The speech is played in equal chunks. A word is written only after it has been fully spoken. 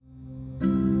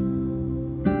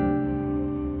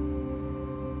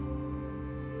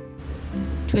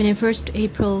21st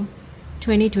April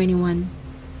 2021,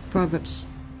 Proverbs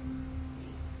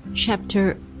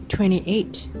chapter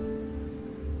 28,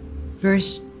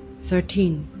 verse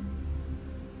 13.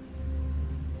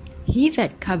 He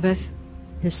that covereth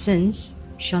his sins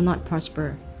shall not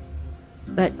prosper,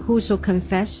 but whoso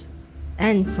confess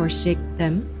and forsake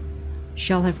them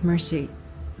shall have mercy.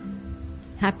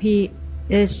 Happy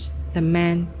is the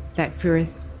man that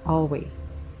feareth always,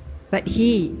 but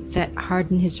he that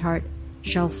harden his heart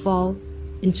shall fall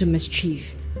into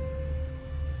mischief.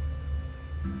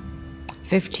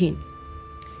 15.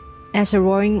 As a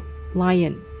roaring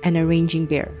lion and a raging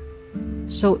bear,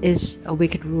 so is a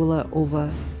wicked ruler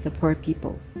over the poor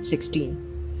people.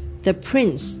 16. The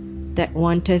prince that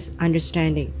wanteth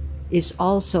understanding is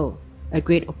also a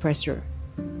great oppressor,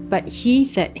 but he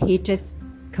that hateth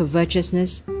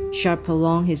covetousness shall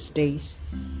prolong his days.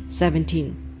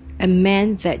 17. A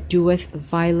man that doeth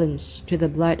violence to the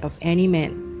blood of any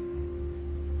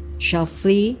man shall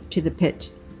flee to the pit.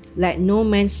 Let no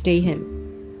man stay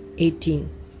him. 18.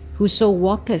 Whoso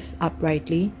walketh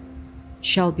uprightly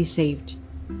shall be saved,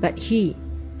 but he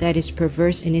that is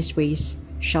perverse in his ways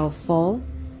shall fall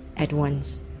at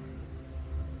once.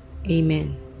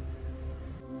 Amen.